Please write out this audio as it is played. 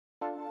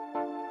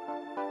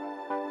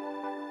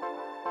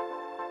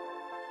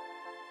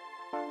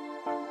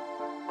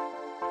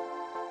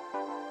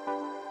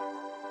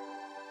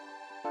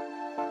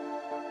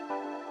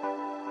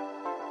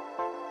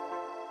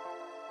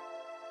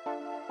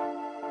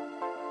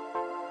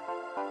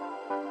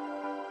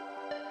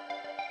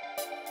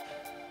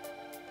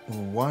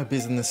Why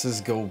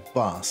businesses go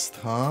bust,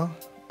 huh?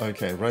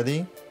 Okay,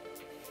 ready?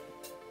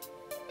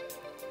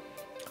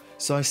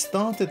 So I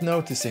started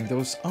noticing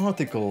those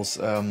articles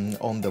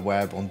on the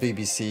web, on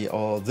BBC,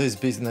 or this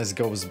business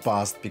goes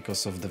bust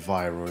because of the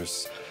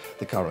virus,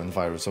 the current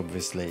virus,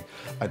 obviously.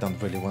 I don't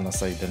really want to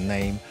say the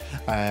name.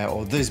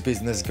 Or this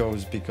business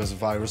goes because of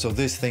virus, or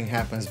this thing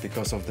happens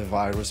because of the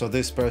virus, or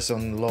this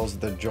person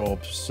lost their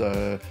jobs,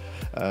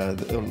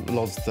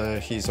 lost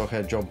his or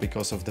her job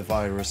because of the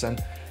virus.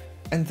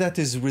 And that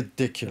is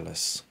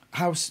ridiculous.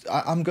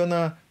 I'm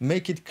gonna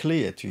make it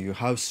clear to you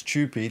how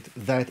stupid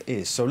that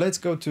is. So let's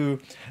go to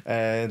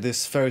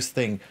this first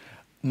thing.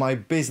 My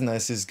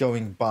business is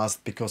going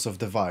bust because of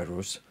the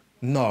virus.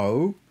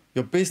 No,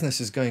 your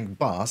business is going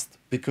bust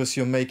because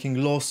you're making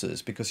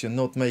losses, because you're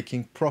not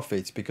making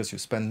profits, because you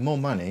spend more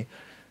money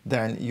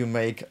than you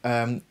make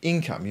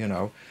income, you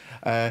know.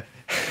 That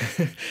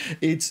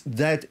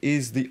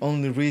is the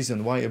only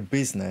reason why a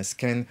business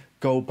can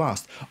go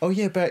bust. Oh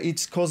yeah, but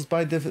it's caused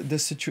by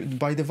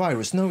the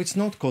virus. No, it's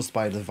not caused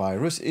by the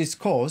virus. It's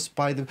caused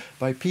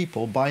by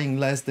people buying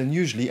less than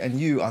usually, and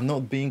you are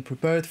not being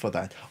prepared for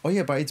that. Oh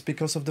yeah, but it's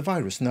because of the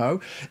virus.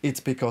 No, it's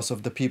because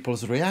of the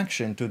people's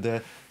reaction to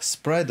the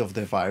spread of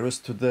the virus,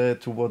 to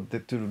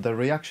the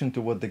reaction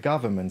to what the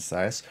government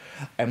says,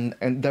 and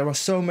there are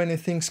so many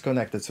things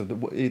connected. So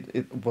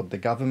what the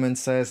government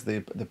says,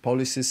 the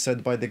policies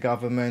set by the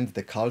government,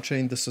 the culture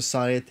in the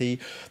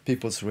society,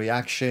 people's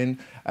reaction,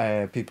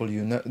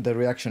 the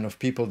reaction of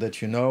people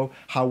that you know,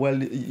 how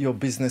well your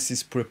business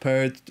is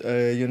prepared,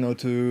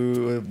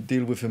 to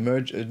deal with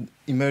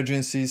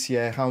emergencies.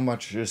 Yeah, how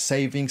much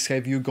savings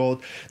have you got?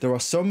 There are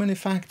so many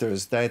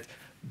factors that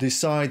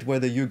decide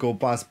whether you go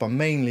bust, but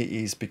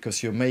mainly is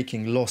because you're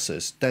making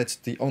losses. That's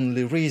the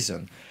only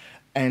reason,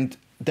 and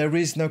there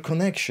is no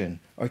connection.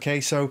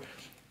 Okay, so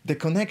the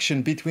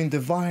connection between the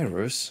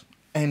virus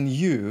and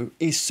you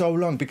is so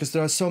long because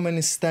there are so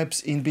many steps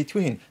in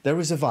between. There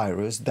is a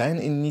virus, then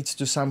it needs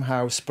to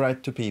somehow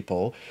spread to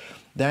people.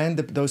 Then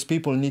those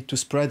people need to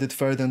spread it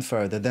further and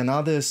further. Then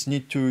others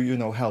need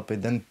to, help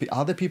it. Then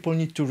other people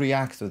need to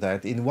react to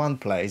that in one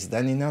place,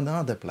 then in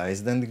another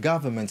place. Then the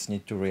governments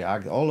need to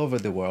react all over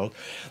the world.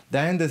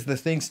 Then the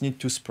things need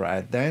to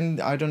spread. Then,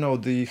 I don't know,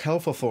 the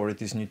health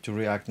authorities need to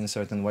react in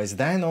certain ways.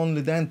 Then only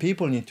then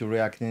people need to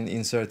react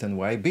in certain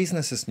way.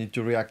 Businesses need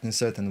to react in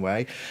certain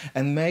way.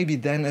 And maybe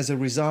then as a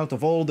result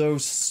of all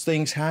those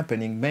things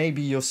happening,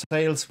 maybe your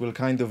sales will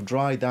kind of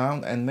dry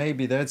down, and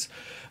maybe that's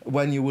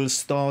when you will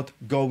start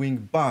going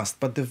bust.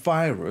 But the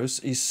virus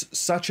is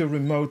such a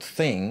remote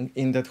thing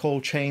in that whole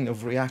chain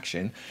of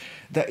reaction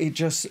that it's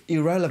just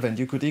irrelevant.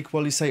 You could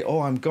equally say, oh,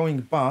 I'm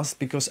going bust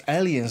because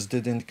aliens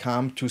didn't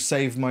come to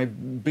save my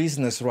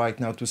business right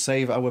now, to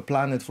save our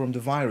planet from the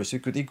virus. You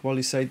could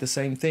equally say the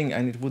same thing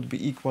and it would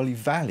be equally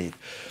valid.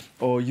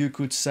 Or you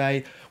could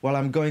say, well,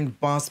 I'm going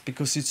bust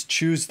because it's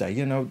Tuesday.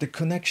 The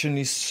connection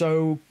is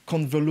so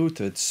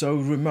convoluted, so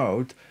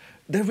remote.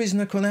 There is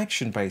no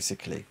connection,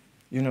 basically.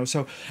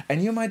 So,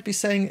 and you might be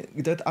saying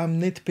that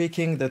I'm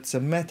nitpicking, that's a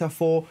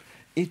metaphor.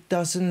 It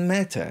doesn't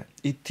matter.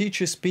 It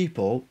teaches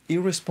people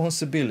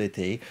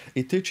irresponsibility.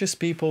 It teaches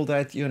people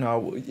that,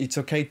 it's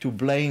okay to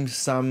blame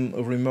some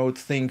remote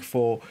thing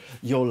for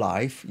your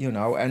life,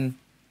 and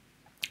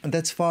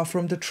that's far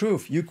from the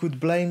truth. You could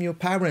blame your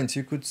parents.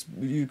 You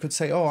could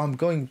say, oh, I'm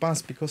going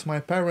bust because my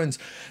parents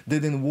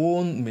didn't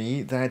warn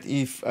me that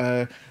if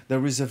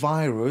there is a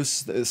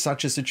virus,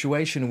 such a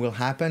situation will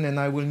happen and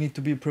I will need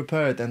to be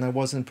prepared, and I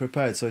wasn't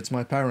prepared, so it's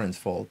my parents'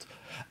 fault.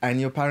 And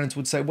your parents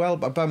would say, well,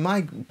 but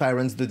my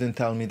parents didn't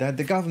tell me that,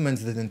 the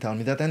government didn't tell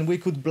me that, and we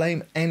could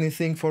blame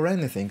anything for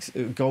anything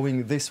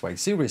going this way,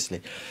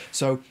 seriously.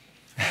 So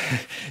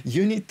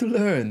you need to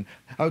learn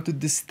how to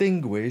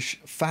distinguish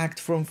fact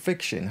from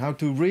fiction, how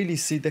to really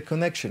see the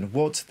connection.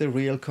 What's the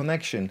real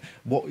connection?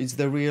 What is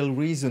the real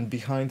reason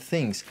behind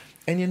things?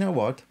 And you know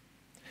what?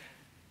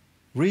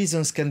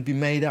 Reasons can be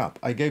made up.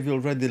 I gave you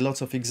already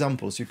lots of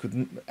examples.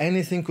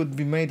 Anything could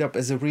be made up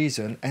as a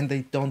reason, and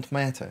they don't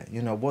matter.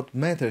 What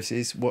matters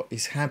is what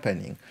is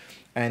happening.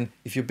 And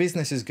if your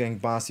business is going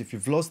bust, if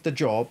you've lost the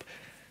job,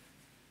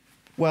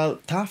 well,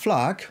 tough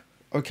luck.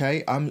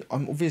 Okay,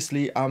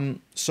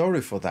 I'm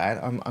sorry for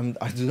that.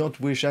 I do not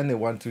wish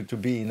anyone to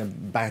be in a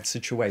bad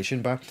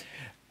situation, but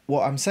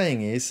what I'm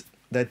saying is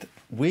that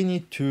we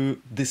need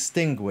to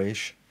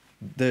distinguish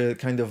the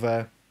kind of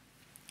a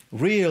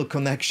real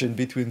connection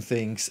between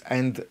things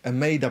and a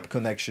made-up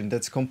connection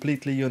that's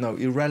completely,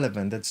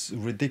 irrelevant, that's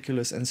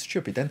ridiculous and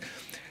stupid. And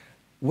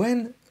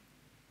when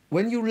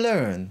you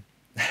learn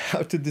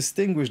how to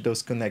distinguish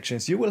those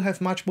connections, you will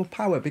have much more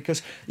power.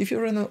 Because if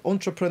you're an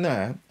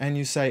entrepreneur and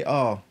you say,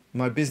 oh,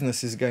 my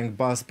business is going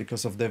bust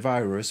because of the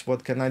virus,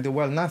 what can I do?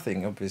 Well,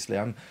 nothing, obviously.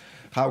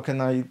 How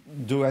can I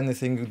do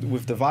anything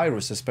with the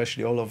virus,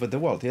 especially all over the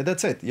world? Yeah,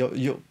 that's it.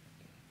 You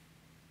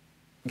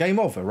game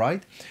over,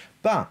 right?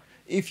 But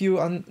if you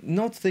are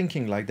not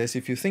thinking like this,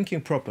 if you're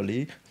thinking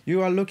properly,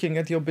 you are looking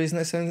at your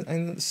business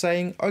and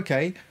saying,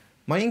 okay,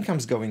 my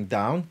income's going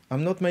down,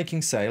 I'm not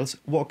making sales,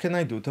 what can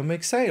I do to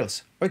make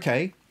sales?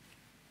 Okay,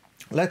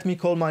 Let me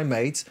call my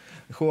mates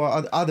who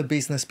are other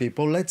business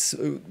people. Let's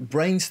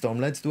brainstorm.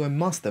 Let's do a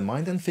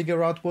mastermind and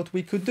figure out what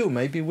we could do.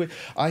 Maybe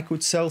I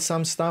could sell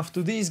some stuff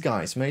to these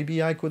guys.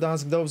 Maybe I could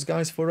ask those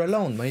guys for a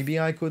loan. Maybe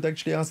I could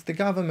actually ask the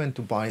government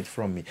to buy it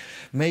from me.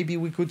 Maybe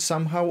we could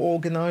somehow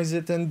organize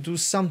it and do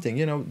something.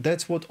 You know,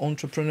 that's what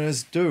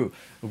entrepreneurs do.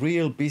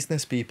 Real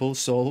business people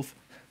solve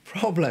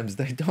problems.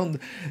 They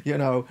don't, you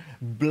know,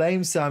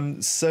 blame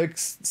some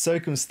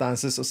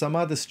circumstances or some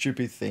other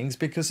stupid things,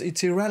 because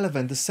it's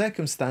irrelevant. The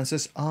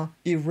circumstances are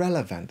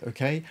irrelevant,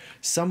 okay?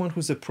 Someone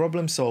who's a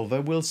problem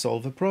solver will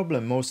solve a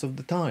problem most of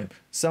the time.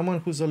 Someone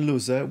who's a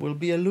loser will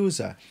be a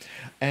loser.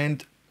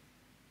 And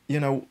you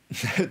know,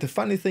 the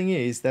funny thing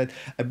is that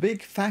a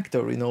big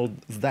factor in all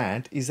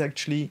that is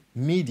actually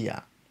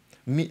media.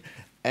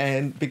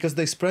 And because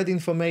they spread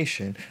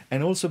information,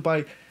 and also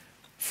by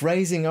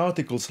phrasing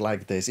articles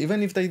like this,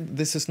 even if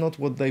this is not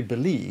what they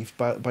believe,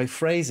 but by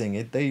phrasing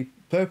it, they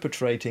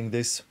perpetrating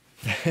this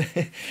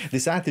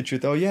this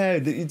attitude. Oh yeah,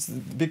 it's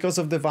because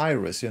of the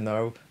virus, you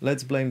know,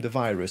 let's blame the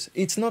virus.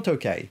 It's not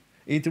okay.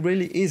 It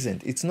really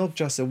isn't. It's not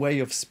just a way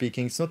of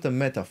speaking. It's not a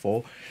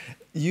metaphor.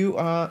 You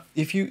are,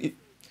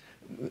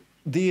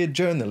 dear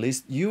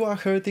journalist, you are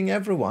hurting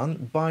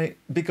everyone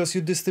because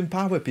you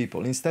disempower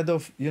people. Instead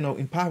of, you know,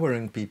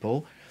 empowering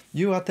people,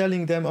 you are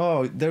telling them,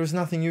 oh, there is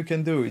nothing you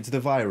can do. It's the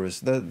virus.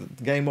 The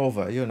game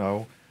over, you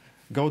know.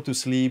 Go to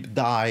sleep,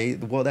 die,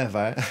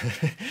 whatever.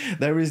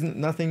 There is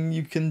nothing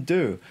you can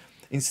do.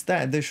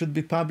 Instead, they should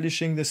be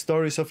publishing the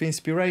stories of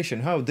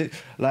inspiration.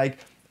 Like,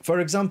 for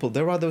example,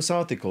 there are those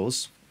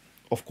articles,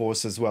 of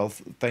course, as well,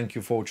 thank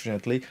you,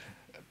 fortunately,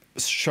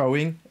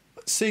 showing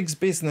 6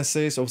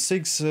 businesses or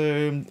 6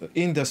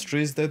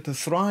 industries that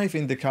thrive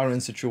in the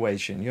current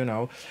situation, you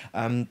know.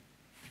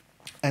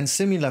 And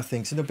similar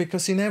things, you know,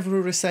 because in every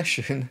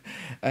recession,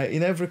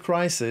 in every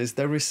crisis,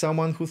 there is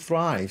someone who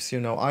thrives, you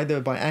know,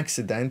 either by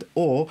accident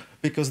or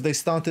because they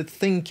started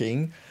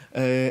thinking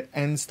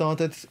and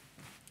started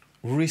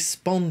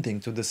responding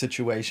to the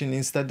situation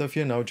instead of,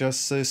 you know,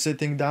 just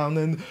sitting down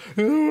and,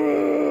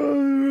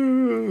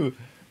 you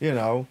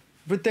know,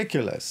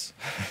 ridiculous.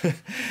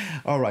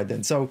 All right,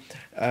 then. So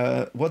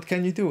what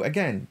can you do?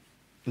 Again,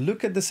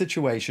 look at the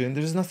situation.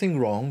 There's nothing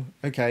wrong.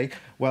 Okay.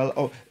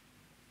 Well,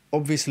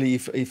 obviously,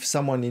 if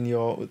someone in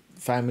your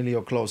family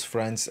or close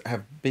friends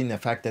have been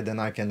affected, then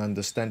I can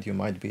understand you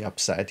might be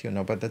upset, you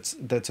know, but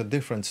that's a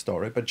different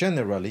story. But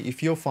generally,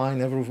 if you're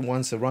fine,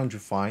 everyone's around you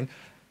fine,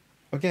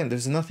 again,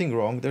 there's nothing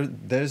wrong.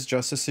 There's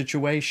just a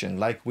situation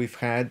like we've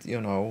had,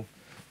 you know,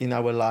 in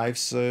our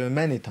lives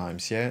many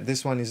times, yeah?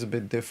 This one is a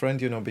bit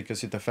different, you know,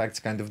 because it affects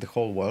kind of the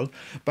whole world,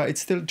 but it's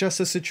still just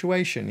a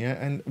situation,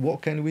 yeah? And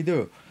what can we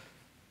do?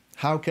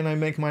 How can I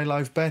make my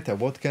life better?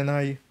 What can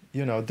I,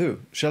 you know, do?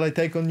 Shall I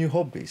take on new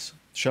hobbies?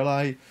 Shall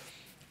I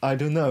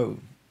don't know.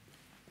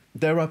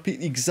 There are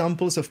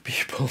examples of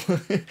people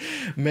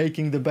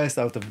making the best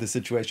out of the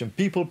situation.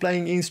 People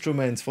playing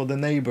instruments for the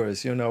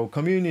neighbors, you know,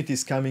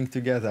 communities coming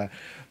together.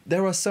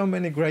 There are so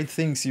many great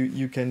things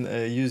you can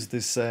use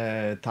this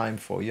time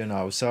for, you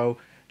know. So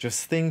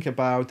just think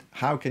about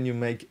how can you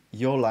make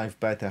your life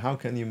better? How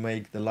can you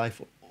make the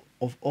life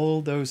of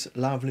all those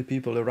lovely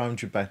people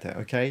around you better,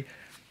 okay?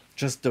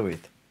 Just do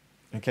it,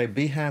 okay?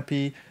 Be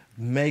happy.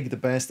 Make the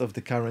best of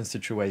the current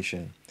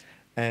situation,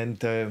 and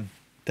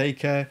take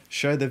care,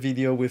 share the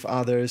video with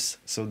others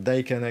so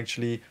they can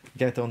actually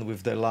get on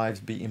with their lives,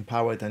 be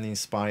empowered and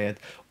inspired,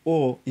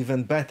 or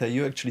even better,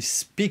 you actually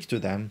speak to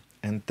them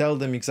and tell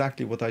them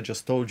exactly what I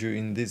just told you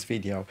in this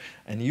video,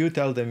 and you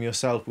tell them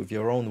yourself with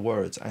your own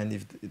words. And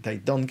if they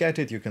don't get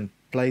it, you can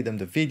play them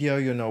the video,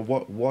 you know,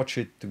 watch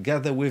it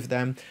together with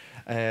them.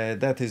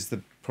 That is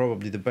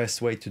probably the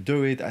best way to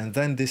do it, and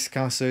then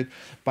discuss it.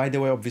 By the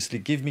way, obviously,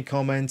 give me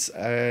comments.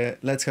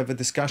 Let's have a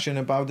discussion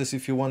about this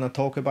if you want to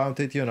talk about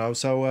it, you know.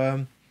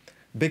 So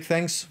big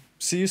thanks.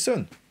 See you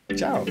soon.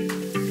 Ciao.